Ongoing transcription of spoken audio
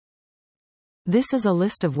This is a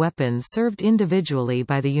list of weapons served individually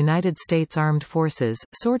by the United States Armed Forces,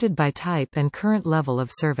 sorted by type and current level of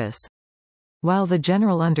service. While the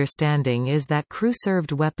general understanding is that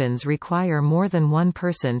crew-served weapons require more than one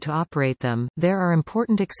person to operate them, there are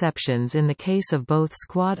important exceptions in the case of both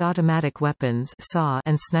squad automatic weapons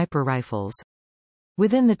and sniper rifles.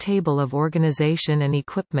 Within the table of organization and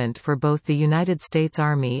equipment for both the United States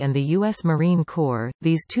Army and the U.S. Marine Corps,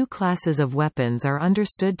 these two classes of weapons are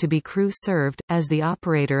understood to be crew-served, as the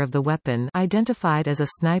operator of the weapon, identified as a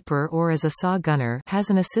sniper or as a SAW gunner, has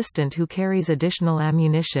an assistant who carries additional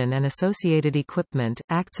ammunition and associated equipment,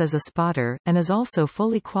 acts as a spotter, and is also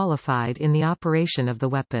fully qualified in the operation of the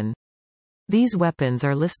weapon. These weapons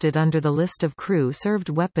are listed under the list of crew-served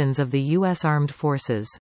weapons of the U.S. Armed Forces.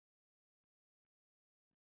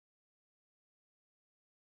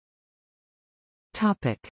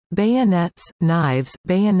 Topic: Bayonets, knives,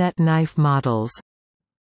 bayonet-knife models.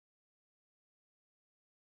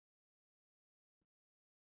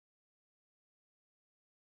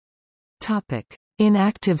 Topic: In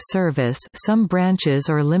active service, some branches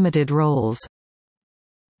or limited roles.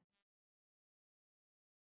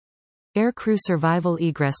 Aircrew Survival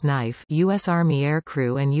Egress Knife, U.S. Army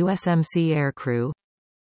Aircrew and USMC Aircrew.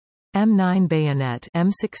 M9 Bayonet,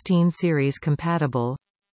 M16 series compatible.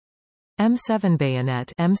 M7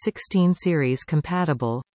 Bayonet, M16 series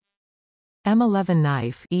compatible. M11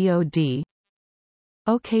 Knife, EOD.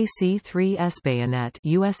 OKC-3S Bayonet,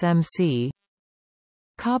 USMC.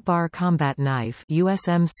 Ka-Bar Combat Knife,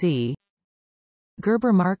 USMC.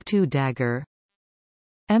 Gerber Mark II Dagger.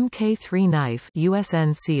 MK3 Knife,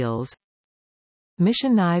 USN SEALs.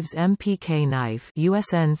 Mission Knives MPK Knife,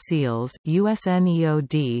 USN SEALs, USN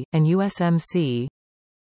EOD, and USMC.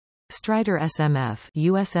 Strider SMF,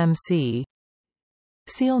 USMC.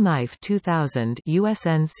 Seal Knife 2000,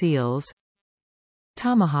 USN SEALs.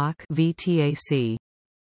 Tomahawk VTAC.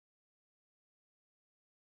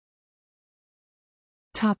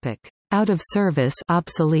 Topic: Out of service,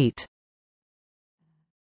 obsolete.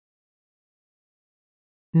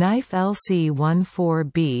 Knife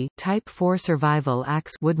LC-14B, Type 4 Survival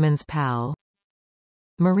Axe, Woodman's Pal.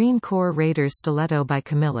 Marine Corps Raiders Stiletto by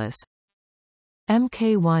Camillus.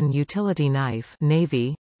 MK1 Utility Knife,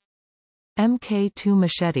 Navy. MK2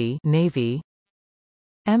 Machete, Navy.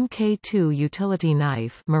 MK2 Utility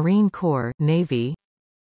Knife, Marine Corps, Navy.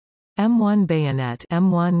 M1 Bayonet,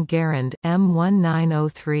 M1 Garand,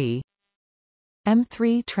 M1903.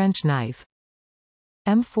 M3 Trench Knife.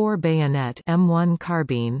 M4 Bayonet, M1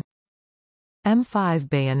 Carbine. M5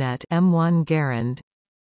 Bayonet, M1 Garand.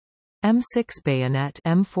 M6 Bayonet,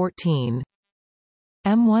 M14.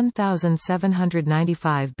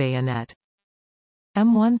 M1795 Bayonet.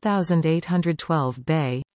 M1812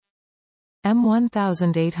 Bay.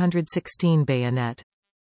 M1816 Bayonet.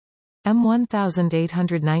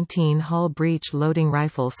 M1819 Hull Breech Loading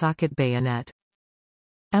Rifle Socket Bayonet.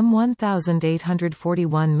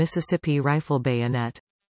 M1841 Mississippi Rifle Bayonet.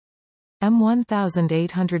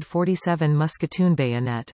 M1847 Musketoon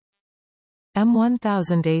Bayonet.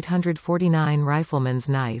 M1849 Rifleman's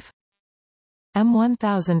Knife.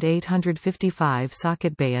 M1855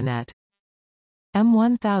 Socket Bayonet.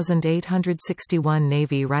 M1861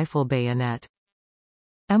 Navy Rifle Bayonet.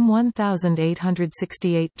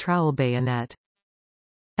 M1868 Trowel Bayonet.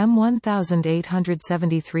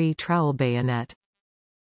 M1873 Trowel Bayonet.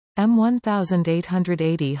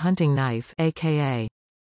 M1880 Hunting Knife aka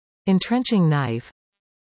Entrenching Knife.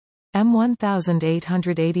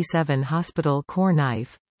 M1887 Hospital Core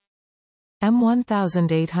Knife.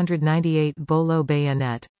 M1898 Bolo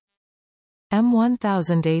Bayonet.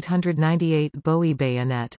 M1898 Bowie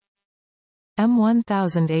Bayonet.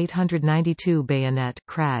 M1892 Bayonet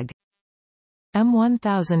Krag.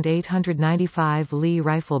 M1895 Lee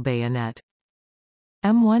Rifle Bayonet.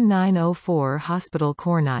 M1904 Hospital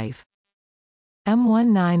Core Knife.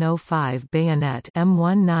 M1905 Bayonet.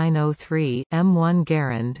 M1903 M1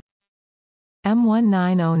 Garand.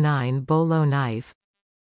 M1909 Bolo Knife.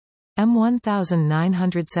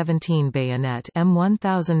 M1917 Bayonet.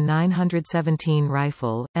 M1917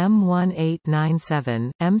 Rifle, M1897,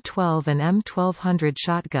 M12 and M1200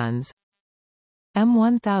 Shotguns.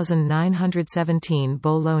 M1917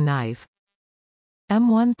 Bolo Knife.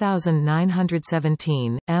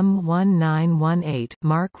 M1917, M1918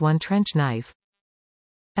 Mark I Trench Knife.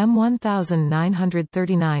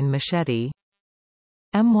 M1939 Machete.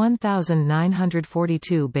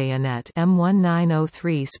 M1942 Bayonet.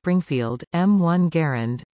 M1903 Springfield, M1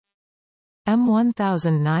 Garand.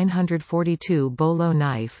 M1942 Bolo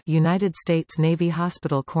Knife, United States Navy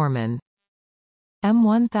Hospital Corpsman.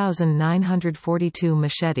 M1942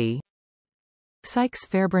 Machete.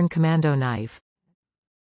 Sykes-Fairbairn Commando Knife,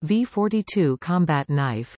 V42 Combat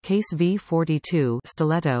Knife, Case V42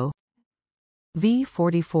 Stiletto,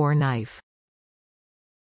 V44 Knife.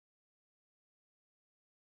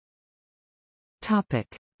 Topic: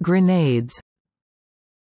 Grenades.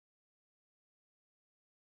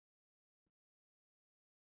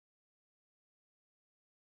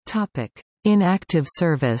 Topic: Inactive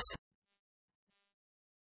service.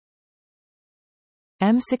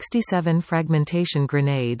 M67 fragmentation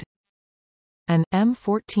grenade, an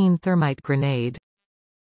M14 thermite grenade,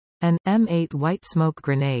 an M8 white smoke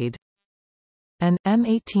grenade, an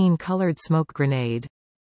M18 colored smoke grenade,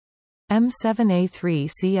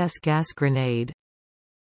 M7A3 CS gas grenade,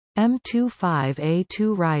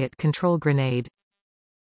 M25A2 riot control grenade,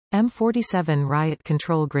 M47 riot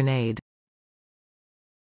control grenade.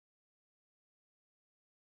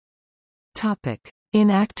 Topic: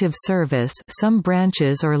 Inactive service, some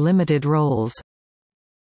branches or limited roles.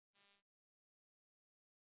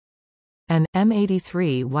 An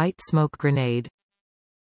M83 white smoke grenade,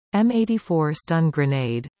 M84 stun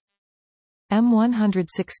grenade,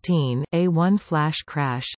 M116 A1 flash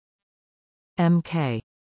crash, MK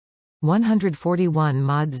 141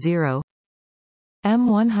 Mod 0,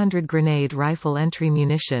 M100 grenade rifle entry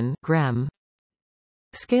munition (GREM),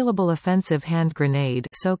 scalable offensive hand grenade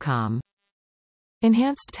 (SOCOM),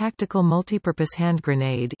 enhanced tactical multipurpose hand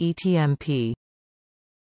grenade (ETMP).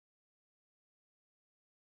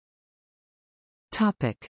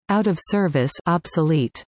 Topic: Out of service,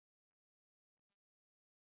 obsolete.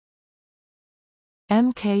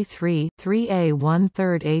 MK3 3A1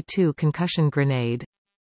 3rd A2 concussion grenade,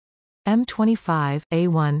 M25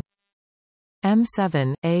 A1,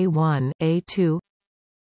 M7 A1 A2,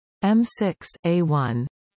 M6 A1,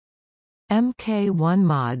 MK1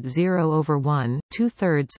 mod 0/1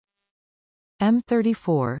 2/3,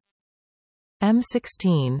 M34,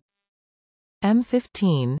 M16,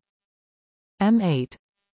 M15, M8,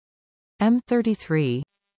 M33,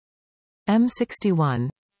 M61,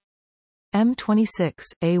 M26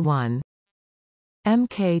 A1,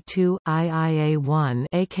 MK2 IIA1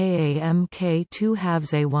 aka MK2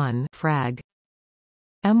 halves A1 frag,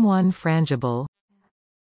 M1 frangible,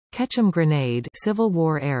 Ketchum grenade Civil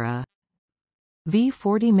War era,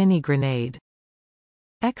 V40 mini grenade,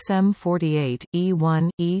 XM48 E1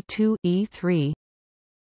 E2 E3,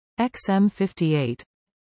 XM58,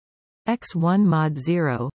 X1 mod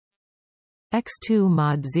 0, X2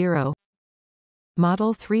 mod 0,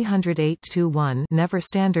 Model 308-1 never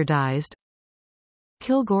standardized,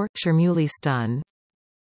 Kilgore Shermuley stun,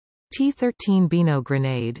 T13 Beano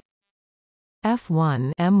grenade,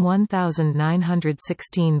 F1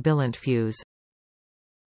 M1916 billet fuse.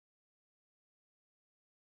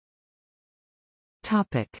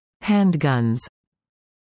 Topic: Handguns.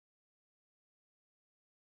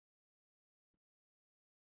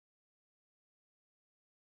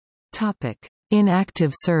 Topic: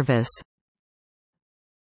 Inactive service.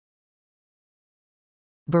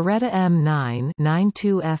 Beretta M9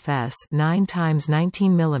 92FS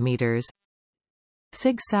 9x19 mm,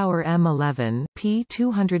 Sig Sauer M11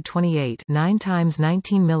 P228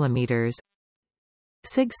 9x19 mm,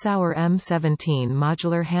 Sig Sauer M17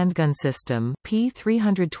 modular handgun system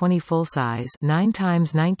P320 full-size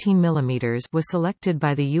 9x19 mm was selected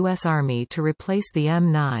by the U.S. Army to replace the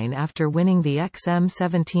M9 after winning the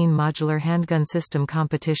XM17 modular handgun system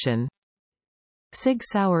competition. Sig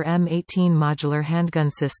Sauer M18 modular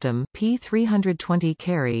handgun system P320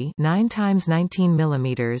 carry 9x19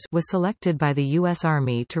 mm was selected by the U.S.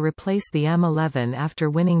 Army to replace the M11 after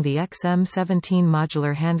winning the XM17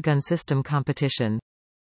 modular handgun system competition.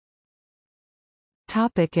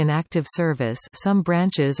 Topic: Inactive service, some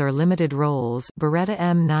branches or limited roles. Beretta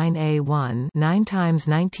M9A1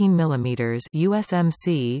 9x19 mm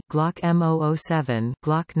USMC, Glock M007,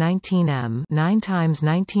 Glock 19M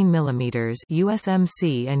 9x19 mm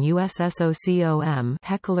USMC and USSOCOM,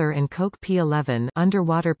 Heckler & Koch P11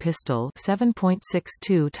 underwater pistol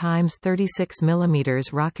 7.62 x 36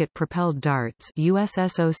 mm rocket-propelled darts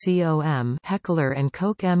USSOCOM, Heckler &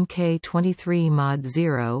 Koch MK23 Mod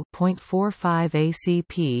 0.45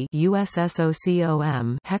 ACP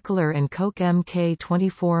USSOCOM, Heckler & Koch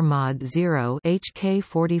MK24 Mod 0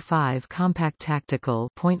 HK45 Compact Tactical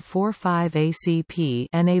 .45 ACP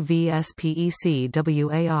NAVSPEC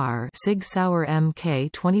WAR, Sig Sauer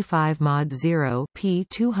MK25 Mod 0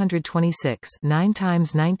 P226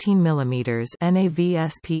 9x19 mm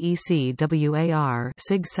NAVSPEC WAR,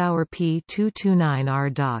 Sig Sauer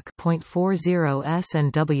P229 RDoc .40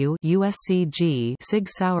 S&W USCG, Sig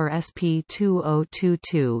Sauer SP202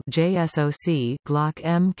 022 JSOC Glock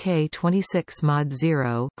Mk26 Mod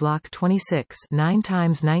 0 Glock 26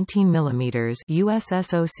 9x19 mm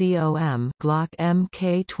USSOCOM Glock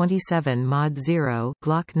Mk27 Mod 0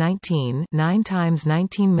 Glock 19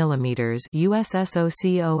 9x19 mm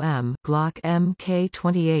USSOCOM Glock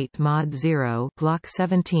Mk28 Mod 0 Glock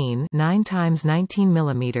 17 9x19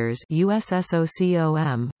 mm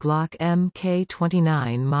USSOCOM Glock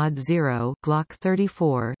Mk29 Mod 0 Glock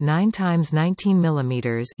 34 9x19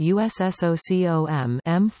 mm USSOCOM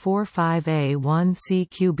M45A1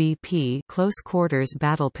 CQBP close quarters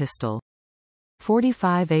battle pistol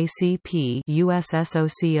 45 ACP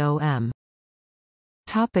USSOCOM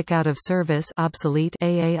Topic out of service obsolete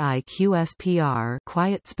AAI QSPR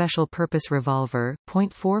quiet special purpose revolver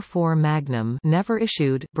 .44 Magnum never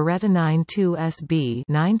issued Beretta 92 SB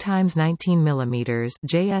 9x19 mm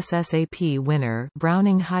JSSAP winner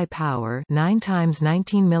Browning high power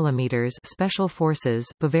 9x19 mm Special Forces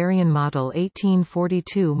Bavarian model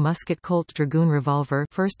 1842 musket Colt Dragoon revolver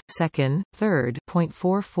 1st, 2nd, 3rd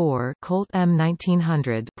 .44 Colt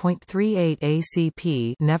M1900 .38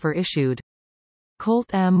 ACP never issued Colt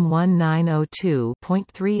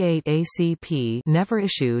M1902.38 ACP never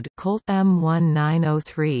issued Colt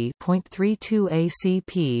M1903.32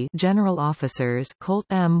 ACP General Officers Colt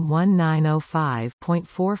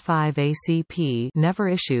M1905.45 ACP never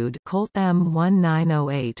issued Colt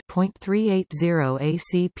M1908.380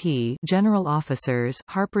 ACP General Officers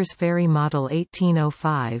Harper's Ferry Model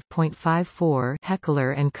 1805.54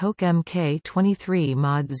 Heckler & Koch Mk23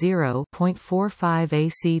 Mod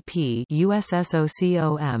 0.45 ACP USSOCOM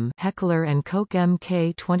Heckler & Koch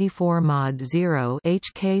Mk24 Mod 0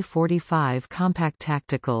 HK45 Compact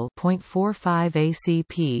Tactical .45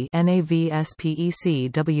 ACP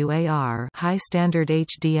NAVSPEC WAR High Standard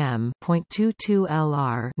HDM .22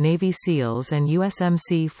 LR Navy SEALs and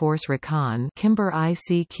USMC Force Recon Kimber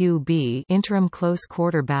ICQB Interim Close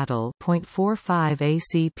Quarter Battle .45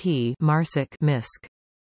 ACP Marsic MISC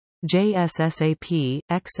JSSAP,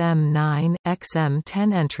 XM9,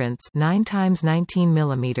 XM10 entrance 9x19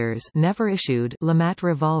 mm never issued Lamat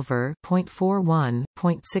revolver .41,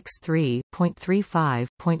 .63, .35,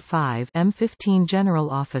 .5 M15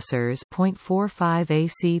 General Officers .45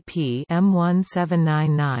 ACP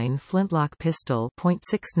M1799 Flintlock pistol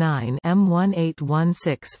 .69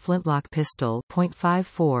 M1816 Flintlock pistol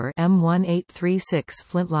 .54 M1836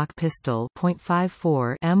 Flintlock pistol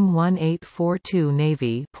 .54 M1842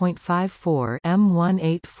 Navy .54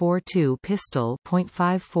 M1842 pistol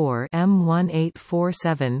 .54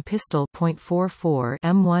 M1847 pistol .44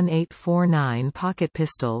 M1849 pocket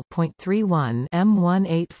pistol .31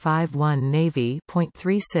 M1851 Navy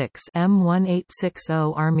 .36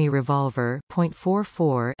 M1860 Army revolver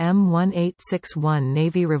 .44 M1861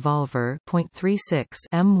 Navy revolver .36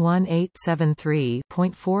 M1873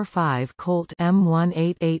 .45 Colt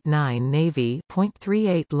M1889 Navy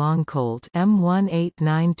 .38 Long Colt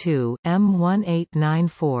M1892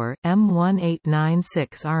 M1894,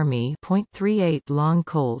 M1896 Army .38 Long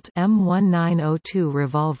Colt M1902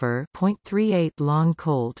 Revolver .38 Long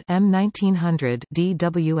Colt M1900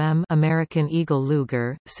 DWM American Eagle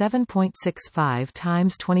Luger 7.65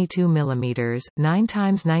 x 22 mm 9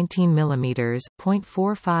 x 19 mm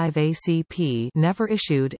 .45 ACP never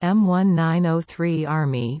issued M1903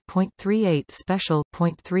 Army .38 Special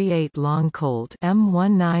 .38 Long Colt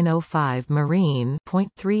M1905 Marine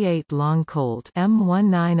 .38 Long Colt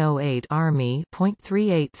M1908 Army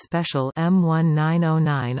 .38 Special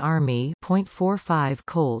M1909 Army .45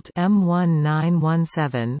 Colt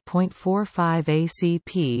M1917 .45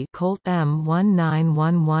 ACP Colt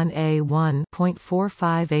M1911A1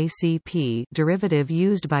 .45 ACP derivative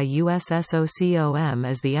used by USSOCOM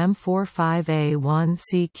as the M45A1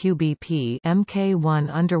 CQBP Mk1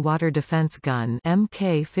 underwater defense gun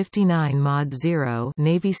Mk59 Mod 0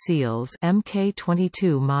 Navy SEALs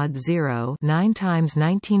Mk22 Mod 0 9 x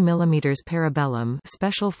 19 mm Parabellum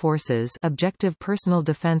Special Forces Objective Personal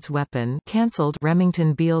Defense Weapon cancelled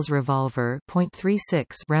Remington Beals Revolver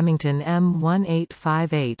 .36 Remington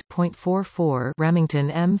M1858.44 Remington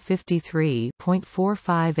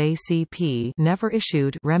M53.45 ACP never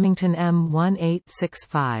issued Remington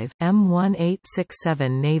M1865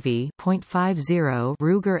 M1867 Navy .50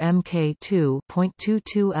 Ruger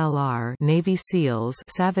Mk2.22 LR Navy SEALs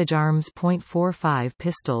Savage Arms .45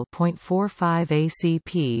 pistol .45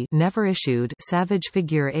 ACP never issued. Savage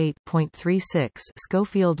Figure 8.36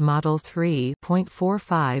 Schofield Model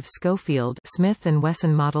 3.45 Schofield Smith &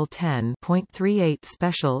 Wesson Model 10.38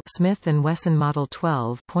 Special Smith & Wesson Model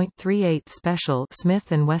 12.38 Special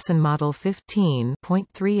Smith & Wesson Model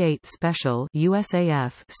 15.38 Special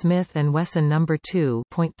USAF Smith & Wesson No.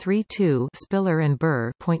 2.32 Spiller and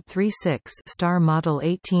Burr .36 Star Model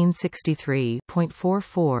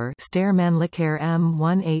 1863.44 Stair Mannlicher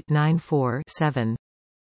M1894 7.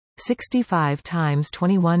 65 times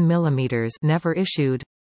 21 mm never issued.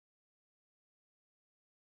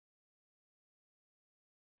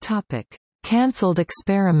 Topic: Cancelled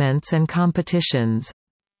experiments and competitions.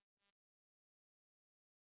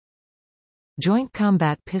 Joint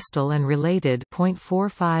Combat Pistol and related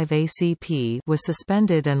 .45 ACP was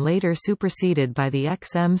suspended and later superseded by the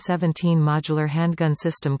XM17 Modular Handgun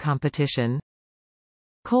System competition.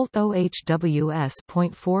 Colt OHWS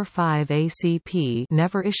 .45 ACP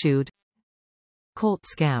never issued. Colt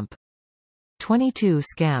Scamp 22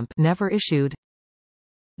 Scamp never issued.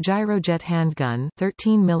 Gyrojet handgun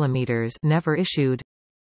 13 mm never issued.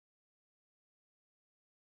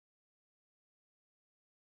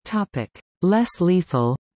 Topic: Less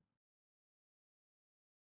lethal.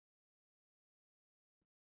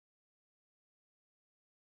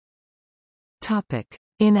 Topic: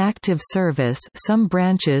 In active service, some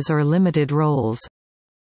branches or limited roles.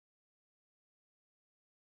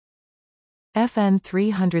 FN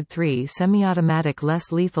 303 semi-automatic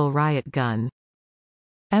less lethal riot gun.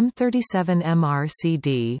 M37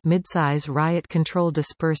 MRCD midsize riot control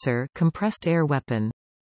disperser compressed air weapon.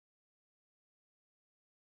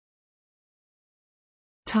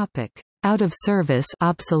 Topic: Out of service,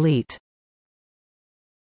 obsolete.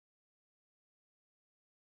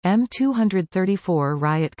 M234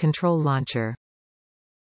 riot control launcher.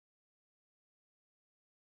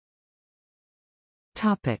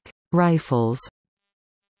 Topic: Rifles.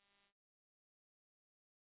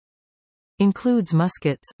 Includes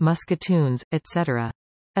muskets, musketoons, etc.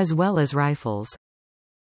 as well as rifles.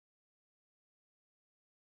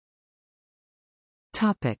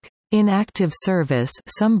 Topic: In active service,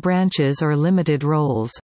 some branches or limited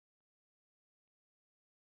roles.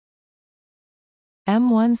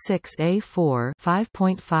 M16A4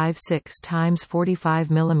 5.56 x 45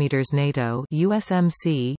 mm NATO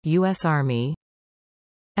USMC, U.S. Army.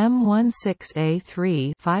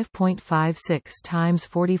 M16A3 5.56 x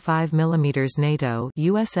 45 mm NATO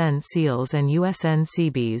USN SEALs and USN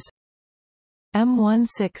Seabees.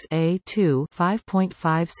 M16A2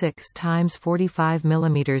 5.56 x 45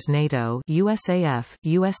 mm NATO USAF,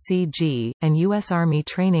 USCG, and U.S. Army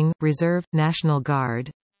Training, Reserve, National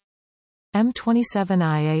Guard.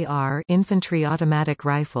 M27IAR infantry automatic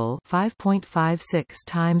rifle 5.56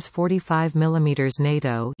 x 45 mm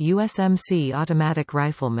NATO USMC automatic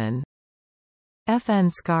rifleman.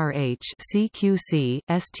 FN SCAR H CQC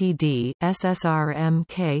STD SSR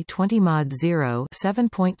MK 20 Mod 0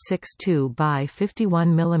 7.62 by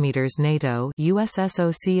 51 mm NATO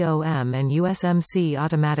USSOCOM and USMC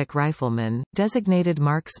automatic rifleman, designated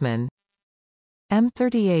marksman.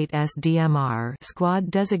 M38 SDMR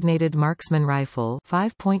Squad Designated Marksman Rifle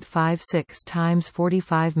 5.56 x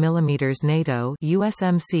 45 mm NATO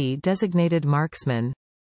USMC Designated Marksman.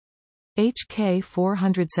 HK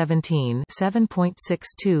 417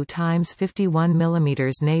 7.62 x 51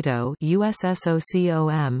 mm NATO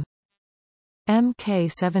USSOCOM.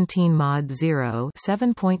 MK 17 Mod 0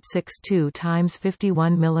 7.62 x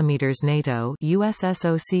 51 mm NATO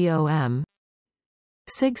USSOCOM.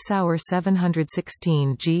 Sig Sauer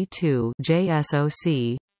 716 G2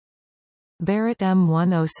 JSOC. Barrett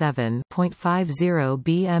M107.50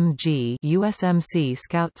 BMG USMC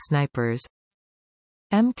Scout Snipers.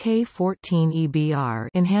 Mk14 EBR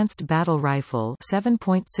Enhanced Battle Rifle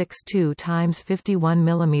 7.62 x 51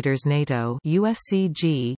 mm NATO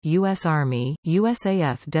USCG, U.S. Army,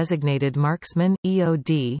 USAF Designated Marksman,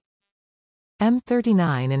 EOD.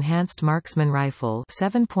 M39 Enhanced Marksman Rifle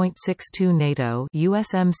 7.62 NATO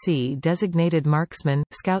USMC Designated Marksman,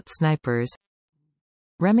 Scout Snipers.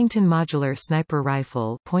 Remington Modular Sniper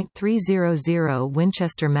Rifle .300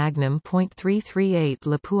 Winchester Magnum .338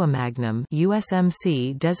 Lapua Magnum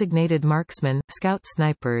USMC Designated Marksman, Scout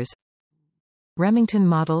Snipers. Remington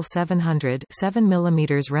Model 700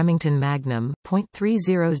 7mm Remington Magnum,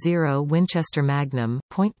 .300 Winchester Magnum,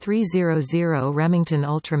 .300 Remington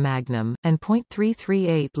Ultra Magnum, and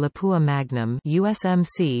 .338 Lapua Magnum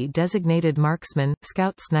USMC Designated Marksman,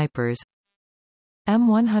 Scout Snipers.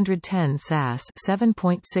 M110 SAS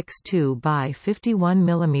 7.62 by 51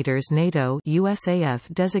 mm NATO USAF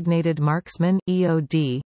Designated Marksman,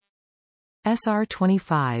 EOD.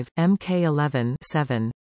 SR-25, Mk11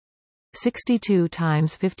 7. 62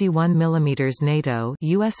 x 51 mm NATO,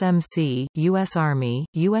 USMC, US Army,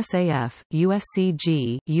 USAF,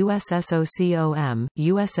 USCG, USSOCOM,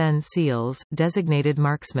 USN SEALs, designated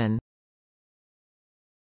marksman.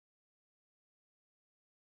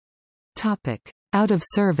 Topic: Out of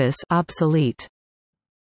service, obsolete.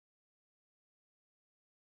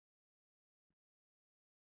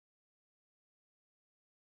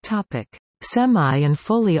 Topic: Semi and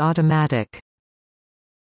fully automatic.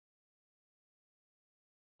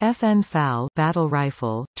 FN FAL battle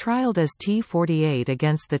rifle, trialed as T-48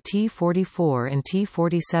 against the T-44 and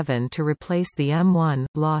T-47 to replace the M1,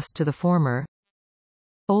 lost to the former.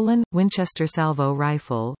 Olin, Winchester salvo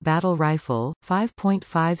rifle battle rifle,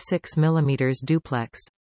 5.56 mm duplex.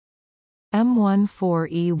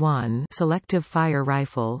 M14E1 selective fire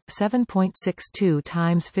rifle,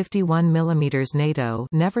 7.62 x 51 mm NATO,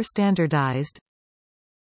 never standardized.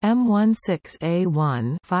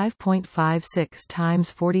 M16A1 5.56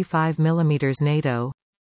 x 45 mm NATO.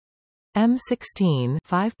 M16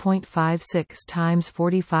 5.56 x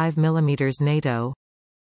 45 mm NATO.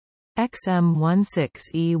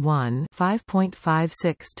 XM16E1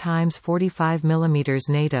 5.56 x 45 mm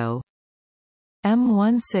NATO.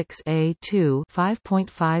 M16A2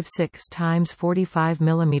 5.56 x 45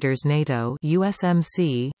 mm NATO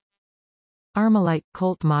USMC. Armalite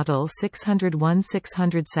Colt Model 601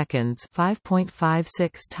 600 seconds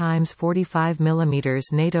 5.56 x 45 mm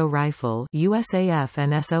NATO rifle USAF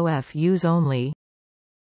and SOF use only.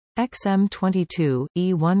 XM22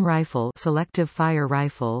 E1 rifle selective fire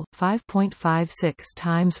rifle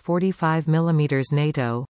 5.56 x 45 mm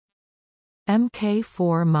NATO.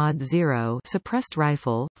 Mk4 Mod 0 suppressed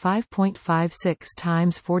rifle 5.56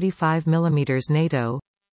 x 45 mm NATO.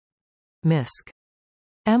 MISC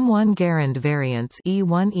M1 Garand variants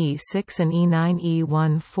E1 E6 and E9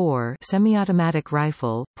 E1-4 semi-automatic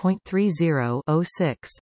rifle .30-06.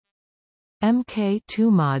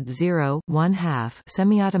 Mk2 Mod 0 1/2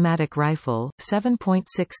 semi-automatic rifle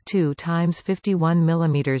 7.62 x 51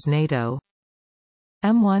 mm NATO.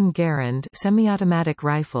 M1 Garand semi-automatic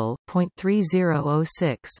rifle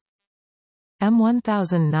 .30-06.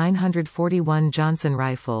 M1941 Johnson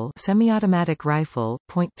rifle semi-automatic rifle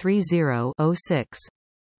 .30-06.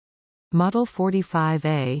 Model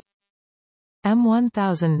 45A.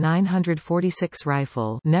 M1946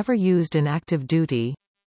 rifle never used in active duty.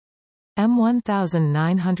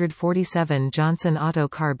 M1947 Johnson auto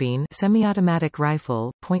carbine semi-automatic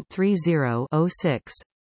rifle .30-06.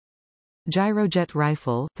 Gyrojet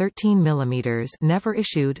rifle 13 mm never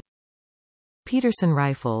issued. Peterson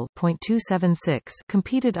rifle .276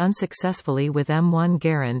 competed unsuccessfully with M1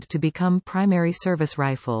 Garand to become primary service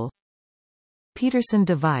rifle. Peterson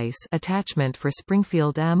device attachment for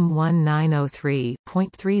Springfield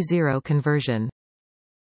M1903.30 conversion.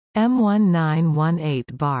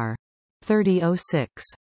 M1918 bar 3006.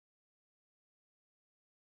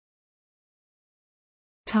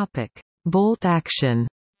 Topic: Bolt action.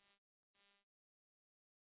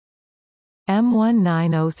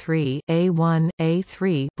 M1903 A1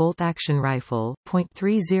 A3 bolt action rifle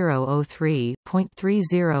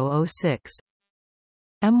 .3003.3006.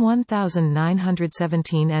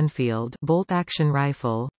 M1917 Enfield bolt action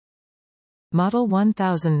rifle. Model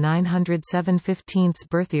 1907 15th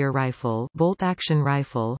Berthier rifle bolt action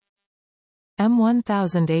rifle.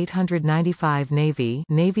 M1895 Navy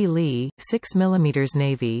Lee 6 mm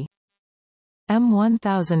Navy.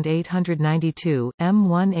 M1892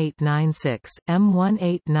 M1896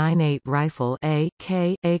 M1898 rifle A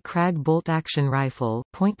Krag bolt action rifle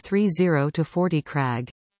 .30 to 40 Krag.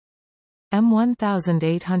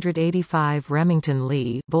 M1885 Remington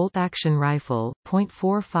Lee bolt action rifle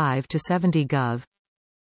 .45 to 70 Gov.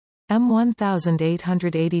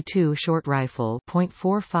 M1882 short rifle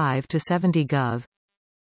 .45 to 70 Gov.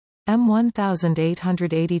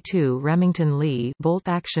 M1882 Remington Lee bolt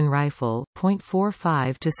action rifle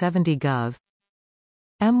 .45 to 70 Gov.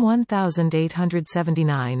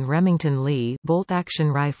 M1879 Remington Lee bolt action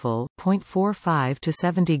rifle .45 to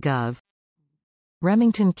 70 Gov.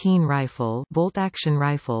 Remington Keen rifle bolt action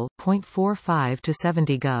rifle .45 to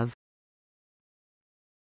 70 Gov.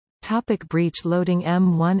 Topic: breech loading.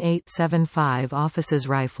 M1875 officers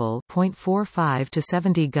rifle .45 to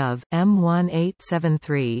 70 Gov.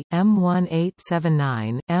 M1873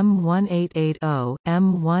 M1879 M1880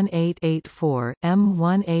 M1884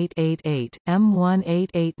 M1888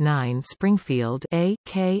 M1889 Springfield A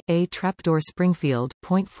trapdoor Springfield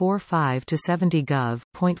 .45 to 70 Gov.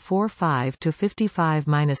 .45 to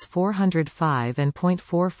 55-405 and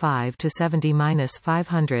 .45 to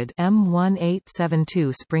 70-500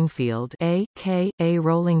 M1872 Springfield Springfield A.K.A.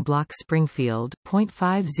 Rolling Block Springfield,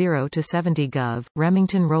 .50 to 70 Gov.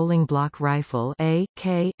 Remington Rolling Block Rifle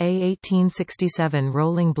A.K.A. 1867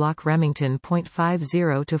 Rolling Block Remington,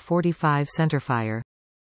 .50 to 45 Centerfire.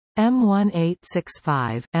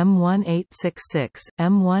 M1865, M1866,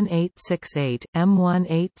 M1868,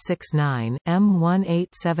 M1869,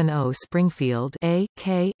 M1870 Springfield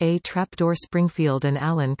A.K.A. Trapdoor Springfield and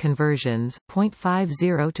Allen conversions,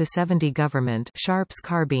 .50 to 70 Government Sharps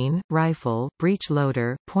Carbine, Rifle, Breech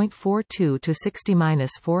Loader, .42 to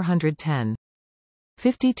 60-410.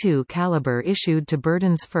 52 caliber issued to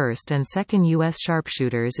Burden's 1st and 2nd U.S.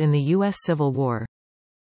 sharpshooters in the U.S. Civil War.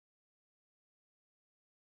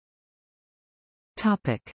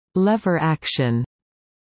 Topic: Lever action.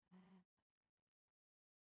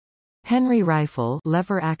 Henry rifle,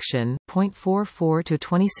 lever action, .44 to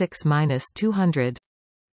 26-200.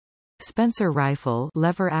 Spencer rifle,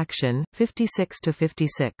 lever action, 56 to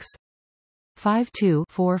 56.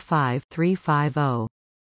 52-45-350.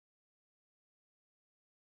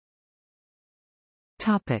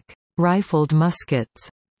 Topic: Rifled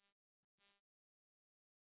muskets.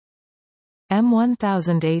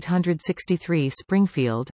 M1863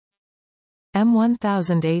 Springfield,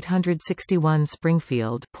 M1861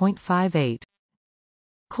 Springfield, .58.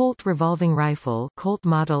 Colt revolving rifle, Colt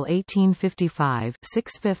model 1855,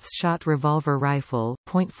 6/5 shot revolver rifle,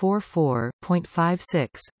 .44,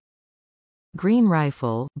 .56. Green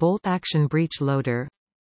rifle, bolt action breech loader.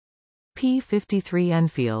 P53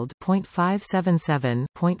 Enfield, .577,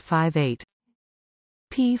 .58.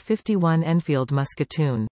 P51 Enfield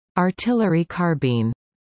musketoon. Artillery carbine,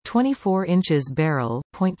 24 inches barrel,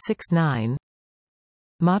 .69.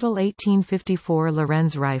 Model 1854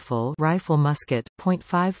 Lorenz rifle, rifle musket,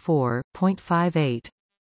 .54, .58.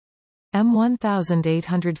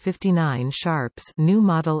 M1859 Sharps, new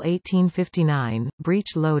model 1859,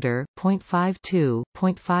 breech loader, .52,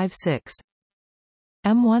 .56.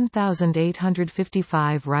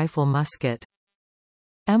 M1855 rifle musket.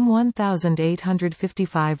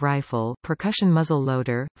 M1855 rifle, percussion muzzle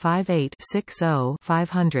loader, 5.8 60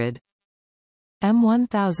 500.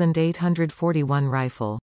 M1841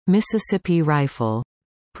 rifle, Mississippi rifle,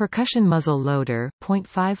 percussion muzzle loader,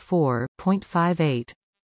 .54, .58.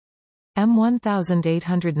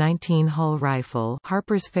 M1819 Hull rifle,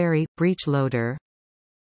 Harper's Ferry, breech loader.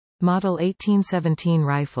 Model 1817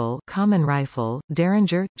 rifle, common rifle,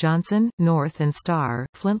 Derringer, Johnson, North and Star,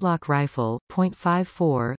 flintlock rifle,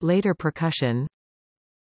 .54, later percussion.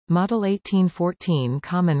 Model 1814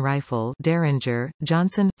 common rifle, Derringer,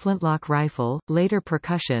 Johnson, flintlock rifle, later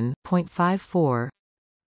percussion, .54.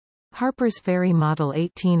 Harper's Ferry Model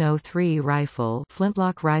 1803 rifle,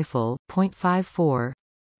 flintlock rifle, .54.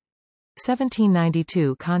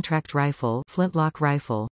 1792 contract rifle, flintlock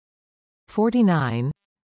rifle, 49.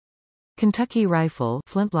 Kentucky rifle,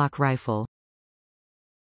 flintlock rifle.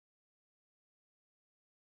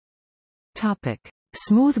 Topic: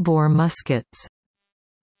 Smoothbore muskets.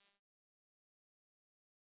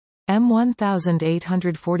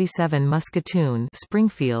 M1847 musketoon,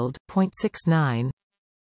 Springfield, .69.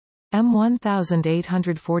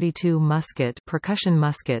 M1842 musket, percussion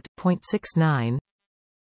musket, .69.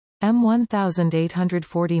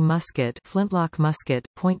 M1840 musket, flintlock musket,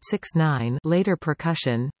 .69, later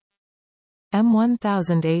percussion.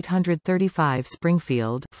 M1835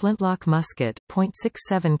 Springfield, flintlock musket,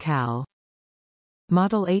 .67 cal.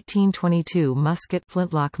 Model 1822 musket,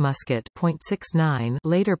 flintlock musket, .69,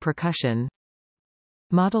 later percussion.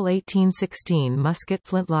 Model 1816 musket,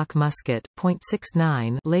 flintlock musket,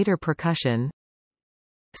 .69, later percussion.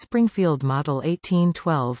 Springfield Model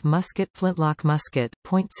 1812 musket, flintlock musket,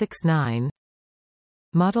 .69.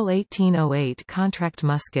 Model 1808 contract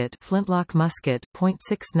musket, flintlock musket,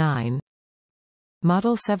 .69.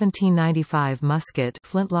 Model 1795 musket,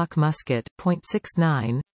 flintlock musket,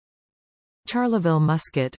 .69. Charleville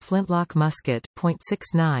musket, flintlock musket,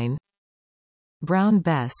 .69. Brown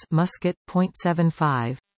Bess musket,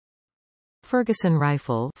 .75. Ferguson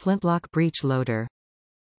rifle, flintlock breech loader,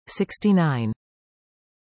 69.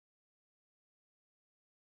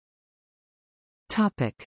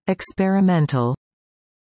 Topic: Experimental.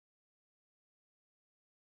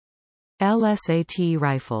 LSAT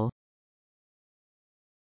rifle.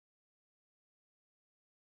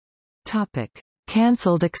 Topic: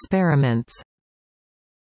 Cancelled experiments.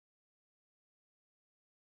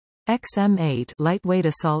 XM8 lightweight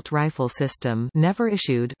assault rifle system never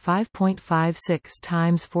issued, 5.56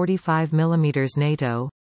 x 45 mm NATO.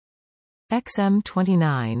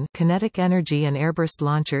 XM-29 Kinetic Energy and Airburst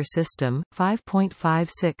Launcher System, 5.56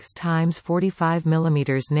 x 45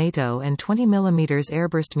 mm NATO and 20 mm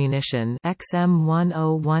airburst munition.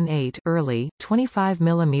 XM-1018 Early, 25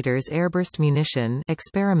 mm airburst munition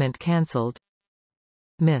experiment cancelled.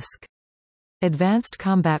 MISC Advanced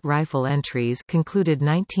Combat Rifle Entries concluded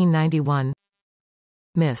 1991.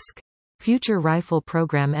 MISC Future Rifle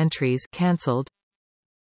Program Entries cancelled.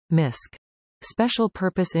 MISC Special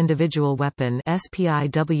Purpose Individual Weapon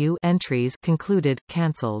SPIW entries concluded,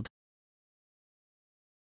 cancelled.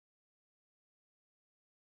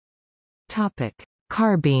 Topic: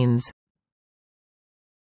 Carbines.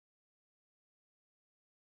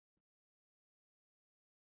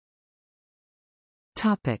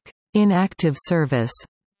 Topic: Inactive service.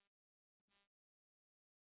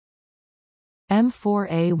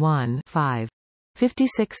 M4A1 5.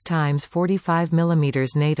 56 x 45 mm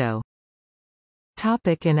NATO.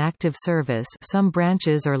 Topic: Inactive service. Some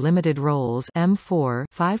branches or limited roles. M4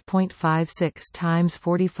 5.56 x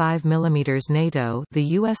 45 mm NATO. The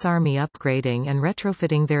U.S. Army upgrading and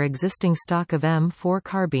retrofitting their existing stock of M4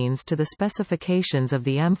 carbines to the specifications of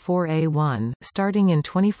the M4A1, starting in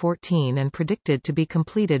 2014 and predicted to be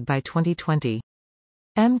completed by 2020.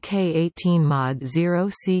 Mk18 Mod 0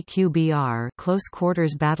 CQBR Close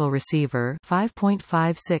Quarters Battle Receiver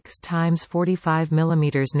 5.56 x 45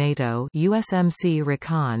 mm NATO USMC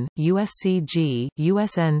Recon, USCG,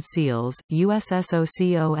 USN SEALs,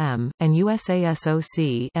 USSOCOM, and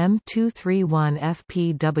USASOC M231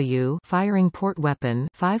 FPW Firing Port Weapon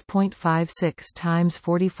 5.56 x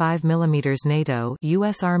 45 mm NATO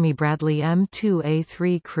U.S. Army Bradley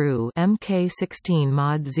M2A3 Crew Mk16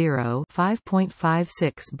 Mod 0 5.56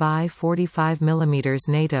 by 45 mm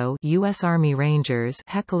NATO U.S. Army Rangers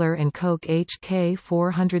Heckler & Koch HK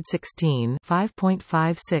 416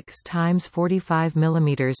 5.56 x 45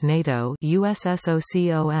 mm NATO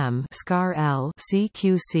USSOCOM SCAR L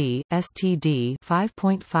CQC STD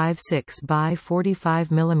 5.56 by 45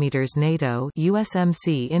 mm NATO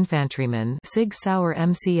USMC Infantryman Sig Sauer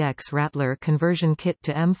MCX Rattler Conversion Kit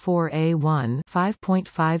to M4A1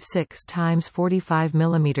 5.56 x 45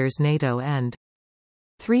 mm NATO and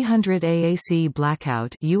 300 AAC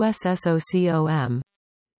Blackout USSOCOM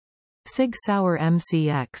Sig Sauer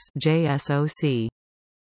MCX JSOC.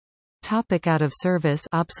 Topic: Out of service.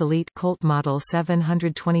 Obsolete. Colt Model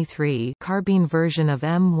 723 carbine version of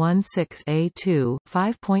M16A2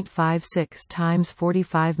 5.56 x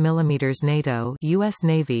 45 mm NATO U.S.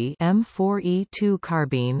 Navy M4E2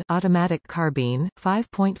 carbine automatic carbine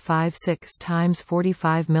 5.56 x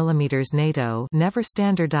 45 mm NATO never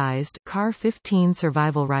standardized CAR 15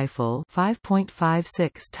 survival rifle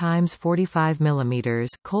 5.56 x 45 mm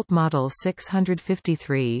Colt Model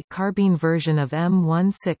 653 carbine version of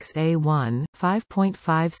M16A1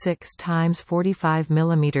 5.56 x 45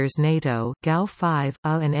 mm NATO GAU-5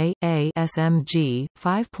 and A SMG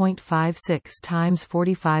 5.56 x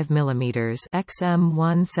 45 mm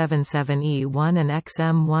XM177E1 and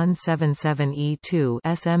XM177E2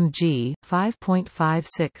 SMG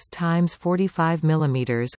 5.56 x 45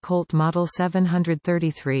 mm Colt Model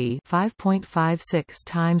 733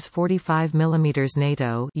 5.56 x 45 mm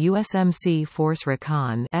NATO USMC Force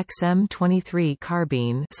Recon XM23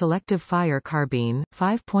 carbine selective fire carbine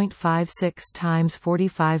 5.56 x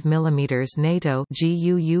 45 mm NATO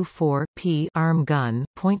GUU-4P arm gun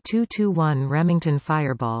 .221 Remington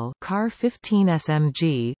Fireball CAR 15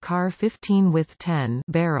 SMG CAR 15 with 10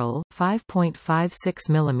 barrel 5.56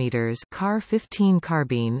 mm CAR 15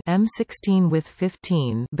 carbine M16 with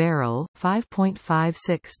 15 barrel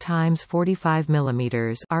 5.56 x 45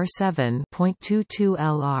 mm R7 .22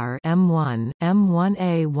 LR M1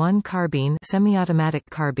 M1A1 carbine semi-automatic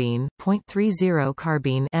carbine .30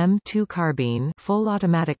 carbine M2 carbine full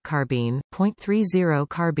automatic carbine .30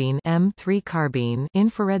 carbine M3 carbine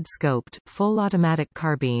infrared scoped full automatic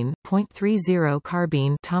carbine .30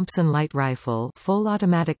 carbine Thompson light rifle full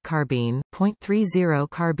automatic carbine .30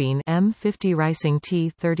 carbine M50 Rising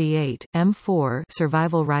T38 M4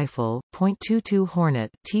 survival rifle .22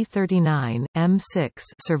 Hornet T39 M6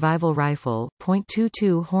 survival rifle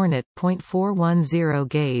 .22 Hornet .410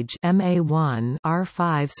 gauge MA1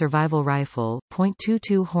 R5 survival rifle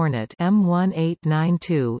 .22 Hornet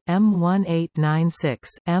M1892 M1896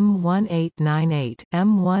 M1898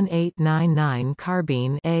 M1899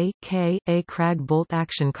 carbine A Krag bolt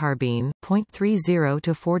action carbine .30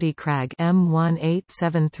 to 40 Krag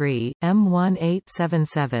M1873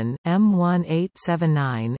 M1877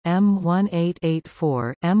 M1879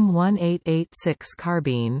 M1884 M1886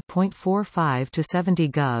 carbine .45 to 70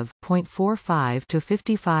 Gov .45 to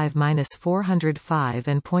 55-405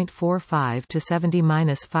 and .45 to 70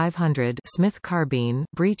 50-70-500 Smith carbine,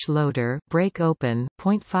 breech loader, break open,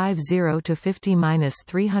 .50 to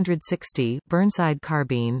 50-360 Burnside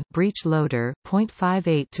carbine, breech loader,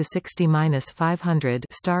 .58 to 60-500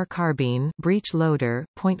 Star carbine, breech loader,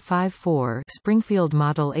 .54 Springfield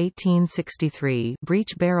Model 1863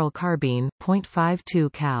 breech barrel carbine,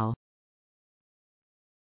 .52 cal.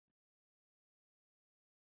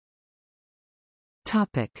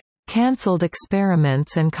 Topic: Cancelled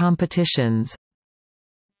experiments and competitions.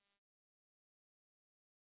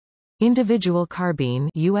 Individual carbine,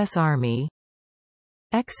 U.S. Army.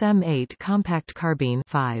 XM8 compact carbine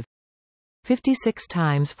 56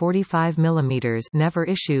 times 45 mm never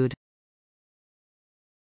issued.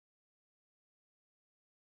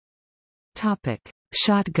 Topic: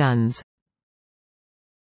 Shotguns.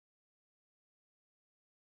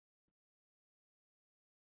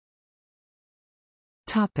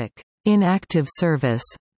 Topic: Inactive service.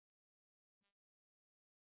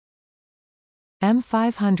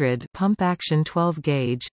 M500 pump action 12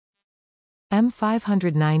 gauge,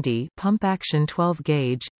 M590 pump action 12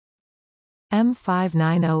 gauge,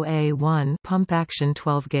 M590A1 pump action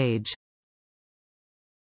 12 gauge.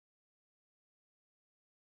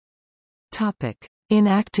 Topic: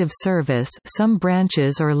 Inactive service, some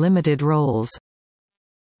branches or limited roles.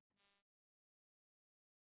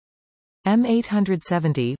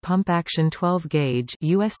 M870 pump action 12 gauge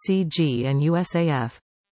USCG and USAF.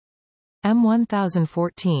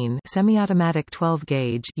 M1014 semi-automatic 12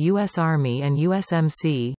 gauge US Army and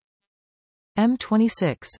USMC.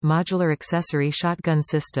 M26 modular accessory shotgun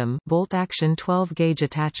system bolt action 12 gauge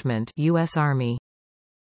attachment US Army.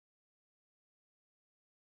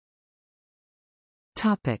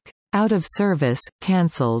 Topic: Out of service,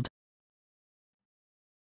 cancelled.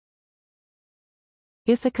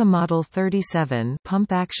 Ithaca Model 37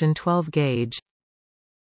 pump action 12 gauge,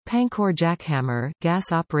 Pancor jackhammer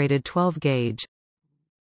gas-operated 12 gauge,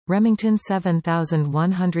 Remington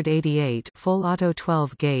 7188 full auto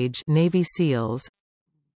 12 gauge Navy SEALs,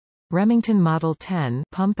 Remington Model 10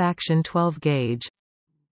 pump action 12 gauge,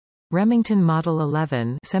 Remington Model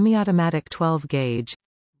 11 semi-automatic 12 gauge,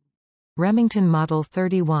 Remington Model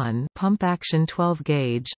 31 pump action 12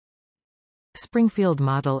 gauge, Springfield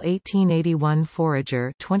Model 1881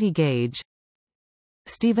 Forager 20 gauge,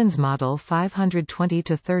 Stevens Model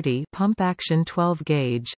 520-30 pump action 12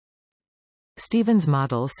 gauge, Stevens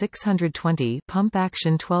Model 620 pump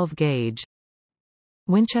action 12 gauge,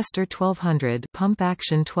 Winchester 1200 pump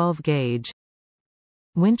action 12 gauge,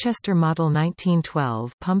 Winchester Model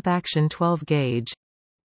 1912 pump action 12 gauge,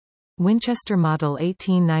 Winchester Model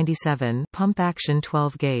 1897 pump action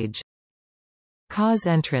 12 gauge. Cause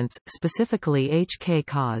entrance, specifically HK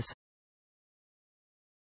cause.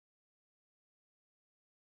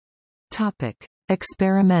 Topic: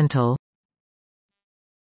 Experimental.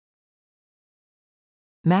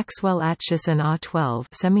 Maxwell Atchison A12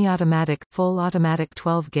 semi-automatic, full automatic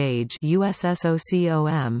 12 gauge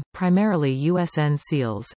USSOCOM, primarily USN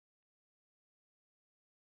SEALs.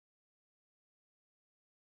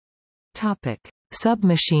 Topic: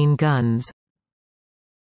 Submachine guns.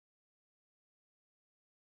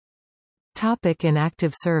 Topic: In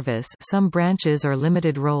active service, some branches or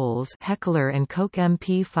limited roles. Heckler & Koch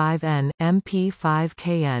MP5N,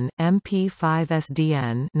 MP5KN,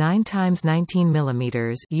 MP5SDN 9x19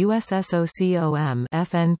 mm USSOCOM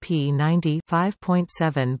FNP 90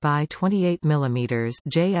 5.7 by 28 mm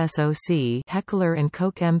JSOC Heckler &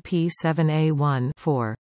 Koch MP7A1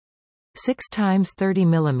 4 6x30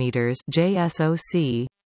 mm JSOC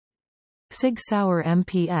Sig Sauer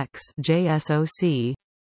MPX JSOC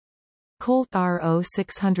Colt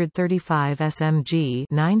RO635 SMG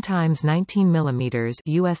 9x19 mm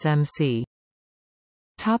USMC.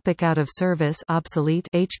 Topic: Out of service, obsolete.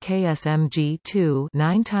 HKSMG-2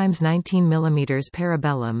 9x19 mm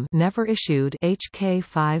Parabellum never issued.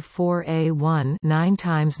 HK54A1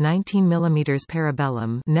 9x19 mm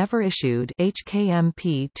Parabellum never issued.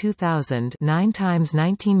 HKMP 2000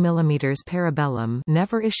 9x19 mm Parabellum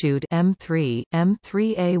never issued. M3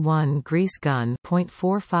 M3A1 grease gun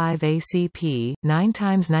 .45 ACP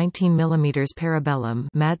 9x19 mm Parabellum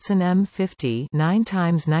Madsen M50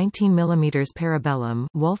 9x19 mm Parabellum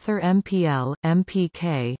Walther MPL,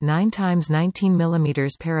 MPK 9x19 mm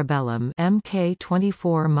Parabellum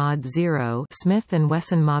MK24 Mod 0 Smith &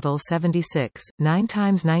 Wesson Model 76,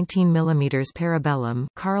 9x19 mm Parabellum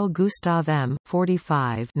Carl Gustav M,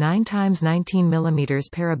 45 9x19 mm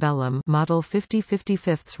Parabellum Model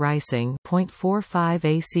 50-55 Rising .45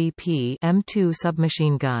 ACP M2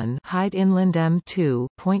 submachine gun Hyde Inland M2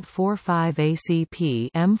 .45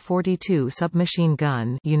 ACP M42 submachine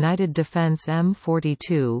gun United Defense M42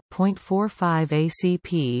 M72.45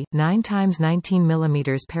 ACP 9x19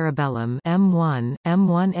 mm Parabellum M1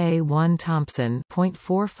 M1A1 Thompson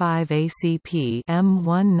 .45 ACP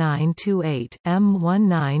M1928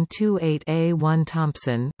 M1928A1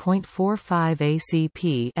 Thompson .45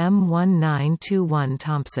 ACP M1921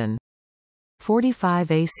 Thompson 45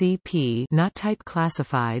 ACP not type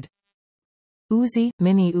classified. Uzi,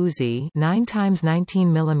 Mini Uzi 9x19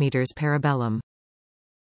 mm Parabellum.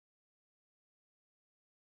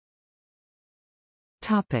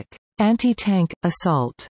 Topic: Anti-tank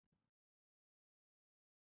assault.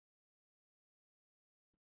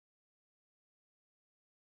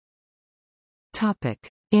 Topic: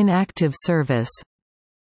 Inactive service.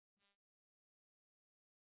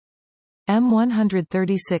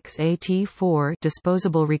 M136AT4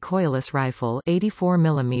 disposable recoilless rifle 84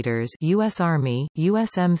 mm US Army,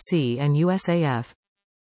 USMC and USAF.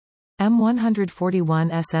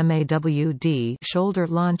 M141 SMAWD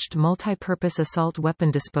shoulder-launched multi-purpose assault weapon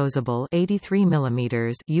disposable 83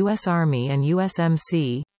 mm US Army and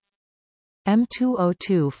USMC.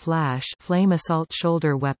 M202 Flash flame assault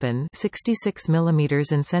shoulder weapon 66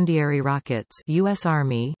 mm incendiary rockets US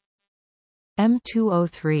Army.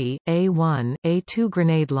 M203 A1 A2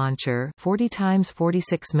 grenade launcher 40 x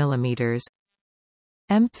 46 mm.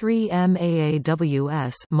 M3M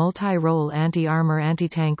AAWS multi-role anti-armor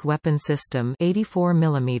anti-tank weapon system 84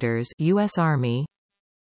 mm US Army.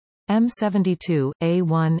 M72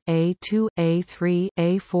 A1 A2 A3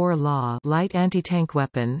 A4 Law light anti-tank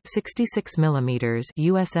weapon 66 mm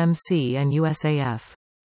USMC and USAF.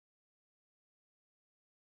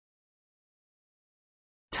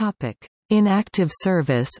 Topic: Inactive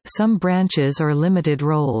service, some branches or limited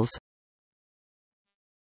roles.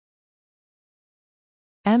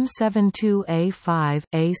 M72A5,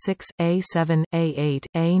 A6, A7, A8,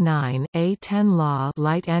 A9, A10 Law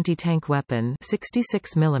light anti-tank weapon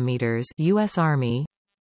 66 mm US Army.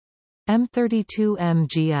 M32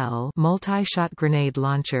 MGL multi-shot grenade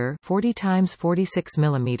launcher 40 x 46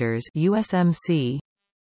 mm USMC.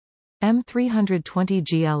 M320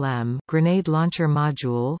 GLM grenade launcher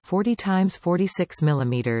module 40 x 46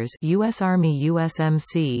 mm US Army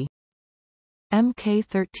USMC.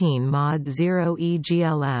 Mk13 Mod 0E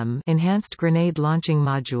GLM enhanced grenade launching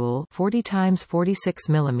module 40 x 46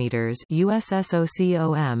 mm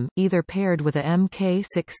USSOCOM, either paired with a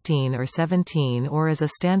Mk16 or 17 or as a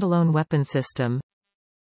standalone weapon system.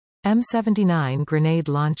 M79 grenade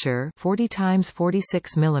launcher 40 x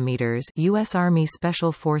 46 mm US Army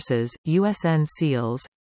Special Forces, USN SEALs.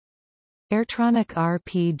 Airtronic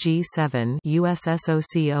RPG-7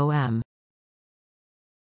 USSOCOM.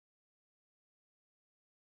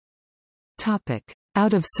 Topic: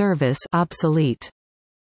 Out of service, obsolete.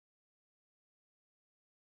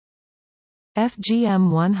 FGM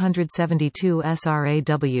 172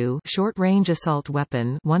 SRAW short-range assault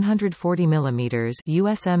weapon 140 mm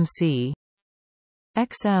USMC.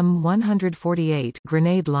 XM 148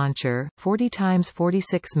 grenade launcher 40 x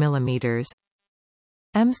 46 mm.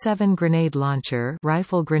 M7 grenade launcher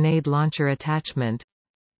rifle grenade launcher attachment.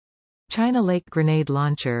 China Lake grenade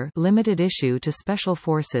launcher limited issue to special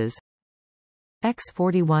forces.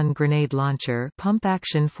 X41 grenade launcher pump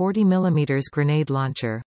action 40 mm grenade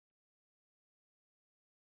launcher.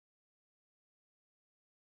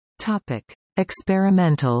 Topic: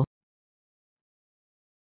 Experimental.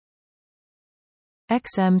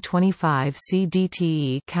 XM25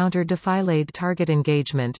 CDTE counter defilade target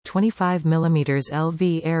engagement 25 mm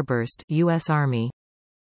LV airburst US Army.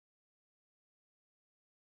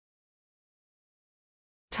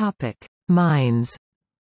 Topic: Mines.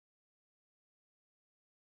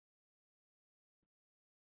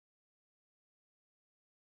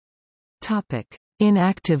 Topic: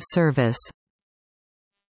 Inactive service.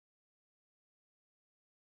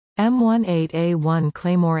 M18A1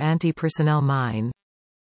 Claymore anti-personnel mine.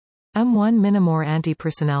 M1 Minimore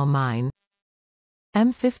anti-personnel mine.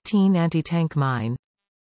 M15 anti-tank mine.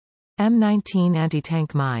 M19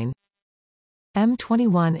 anti-tank mine.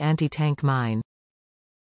 M21 anti-tank mine.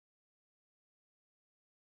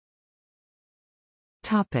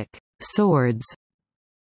 Topic: Swords.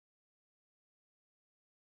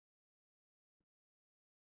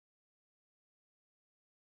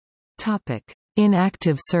 Topic: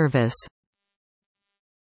 Inactive service.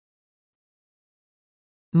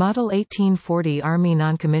 Model 1840 Army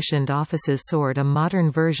Non-Commissioned Officer's Sword. A modern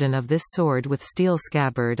version of this sword with steel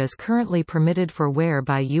scabbard is currently permitted for wear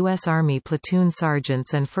by U.S. Army platoon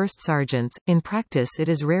sergeants and first sergeants. In practice it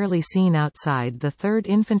is rarely seen outside the 3rd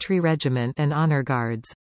Infantry Regiment and Honor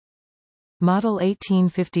Guards. Model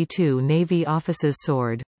 1852 Navy Officer's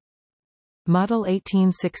Sword. Model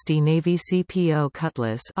 1860 Navy CPO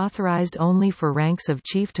Cutlass, authorized only for ranks of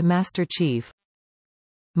Chief to Master Chief.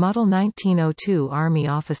 Model 1902 Army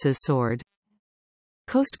Officer's Sword.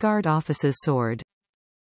 Coast Guard Officer's Sword.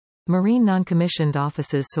 Marine Noncommissioned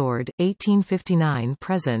Officer's Sword,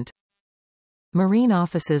 1859-present. Marine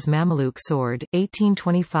Officer's Mameluke Sword,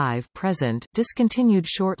 1825-present, discontinued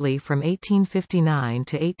shortly from 1859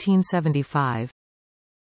 to 1875.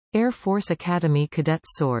 Air Force Academy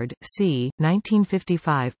Cadet's Sword, c.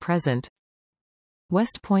 1955-present.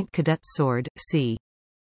 West Point Cadet's Sword, c.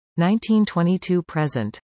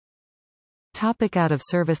 1922-present. Topic: out of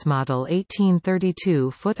service. Model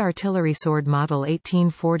 1832 Foot Artillery Sword. Model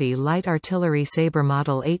 1840 Light Artillery Saber.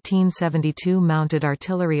 Model 1872 Mounted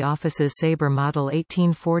Artillery Officer's Saber. Model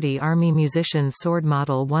 1840 Army Musician's Sword.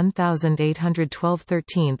 Model 1812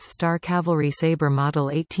 13th Star Cavalry Saber. Model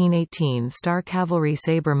 1818 Star Cavalry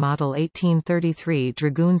Saber. Model 1833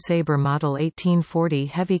 Dragoon Saber. Model 1840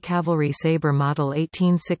 Heavy Cavalry Saber. Model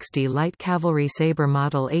 1860 Light Cavalry Saber.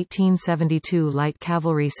 Model 1872 Light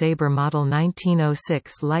Cavalry Saber. Model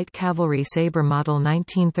 1906 Light Cavalry Saber. Model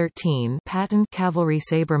 1913 Patent Cavalry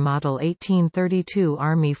Saber. Model 1832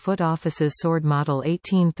 Army Foot Officer's Sword. Model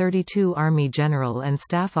 1832 Army General and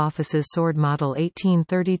Staff Officer's Sword. Model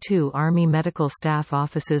 1832 Army Medical Staff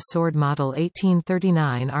Officer's Sword. Model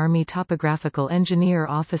 1839 Army Topographical Engineer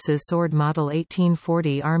Officer's Sword. Model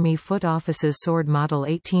 1840 Army Foot Officer's Sword. Model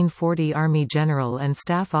 1840 Army General and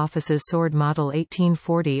Staff Officer's Sword. Model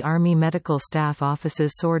 1840 Army Medical Staff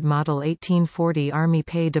Officer's Sword. Model 1840 Army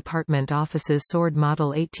Pay Department Officer's Sword.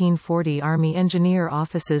 Model 1840 Army Engineer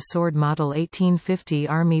Officer's Sword. Model 1850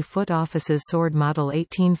 Army Foot Officer's Sword. Model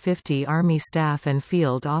 1850 Army Staff and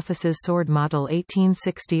Field Officer's Sword. Model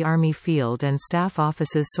 1860 Army Field and Staff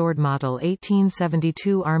Officer's Sword. Model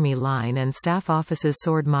 1872 Army Line and Staff Officer's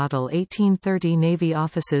Sword. Model 1830 Navy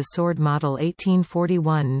Officer's Sword. Model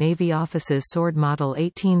 1841 Navy Officer's Sword. Model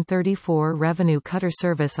 1834 Revenue Cutter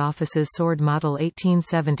Service Officer's Sword. Model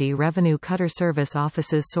 1870 Revenue Cutter Service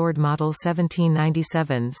Officer's Sword. Model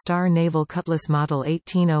 1797 Star Naval Cutlass. Model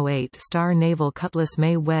 1808 Star Naval Cutlass.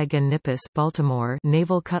 May Weg and Nippus, Baltimore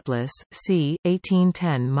Naval Cutlass, c.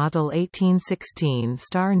 1810 Model 1816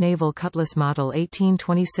 Star Naval Cutlass. Model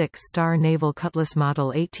 1826 Star Naval Cutlass. Model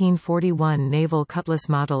 1841 Naval Cutlass.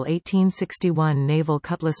 Model 1861 Naval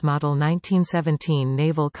Cutlass. Model 1917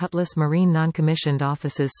 Naval Cutlass. Marine Noncommissioned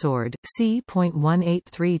Officer's Sword,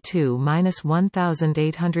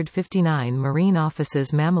 c.1833-1859 Marine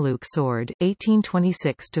Officer's Mameluke Sword,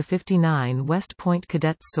 1826-59 West Point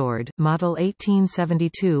Cadet's Sword, Model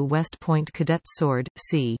 1872 West Point Cadet's Sword,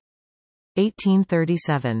 c.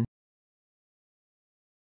 1837.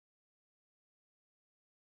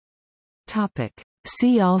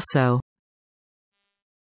 See also: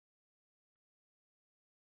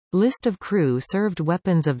 List of crew-served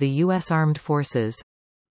weapons of the U.S. Armed Forces,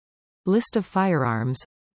 List of firearms,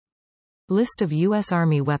 List of U.S.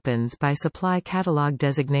 Army weapons by supply catalog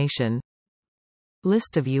designation,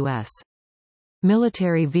 List of U.S.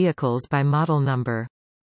 military vehicles by model number.